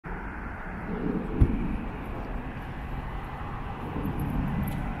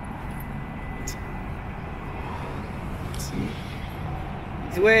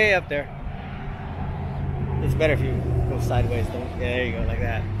He's way up there. It's better if you go sideways, though. Yeah, there you go, like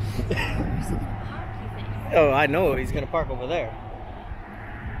that. Where's he gonna park, you think? Oh, I know. He's gonna park over there.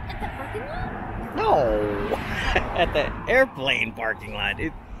 At the parking lot? No, at the airplane parking lot.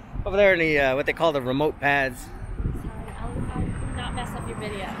 Over there in the what they call the remote pads. Sorry, I'll not mess up your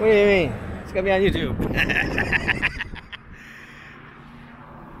video. What do you mean? It's gonna be on YouTube.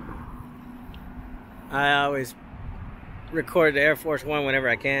 I always record the Air Force One whenever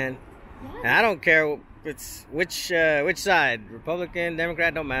I can. Yeah. And I don't care it's which side, Republican,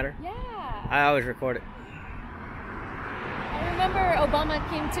 Democrat, don't matter. Yeah. I always record it. I remember Obama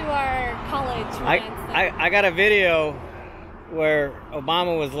came to our college once. I got a video where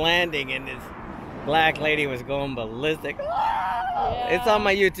Obama was landing and this black lady was going ballistic. Yeah. It's on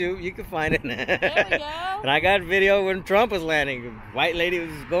my YouTube. You can find it. There we go. And I got a video when Trump was landing. White lady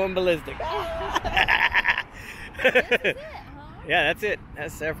was going ballistic. This is it, huh? Yeah, that's it.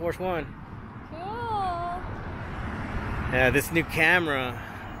 That's Air Force One. Cool. Yeah, this new camera,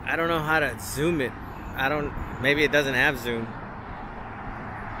 I don't know how to zoom it. Maybe it doesn't have zoom.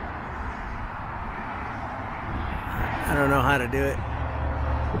 I don't know how to do it.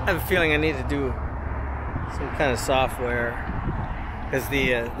 I have a feeling I need to do some kind of software, because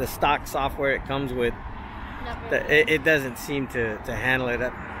the stock software it comes with, it doesn't seem to handle it.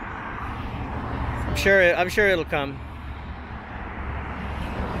 I'm sure it'll come.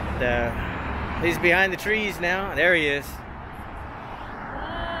 He's behind the trees now. There he is. Whoa.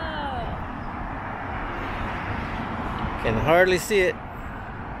 Can hardly see it. I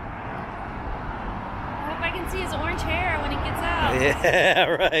hope I can see his orange hair when he gets out. Yeah,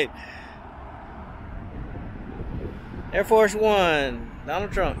 right. Air Force One,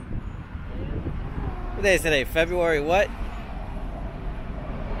 Donald Trump. What day is today? February what?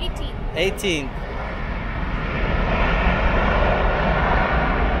 18. 18th.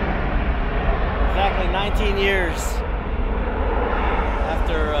 Exactly 19 years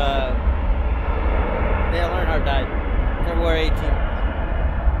after Dale Earnhardt died. February 18th.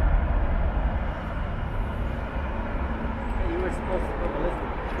 Hey, you were supposed to go ballistic.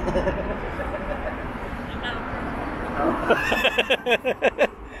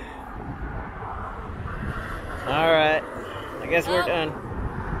 All right. I guess we're done.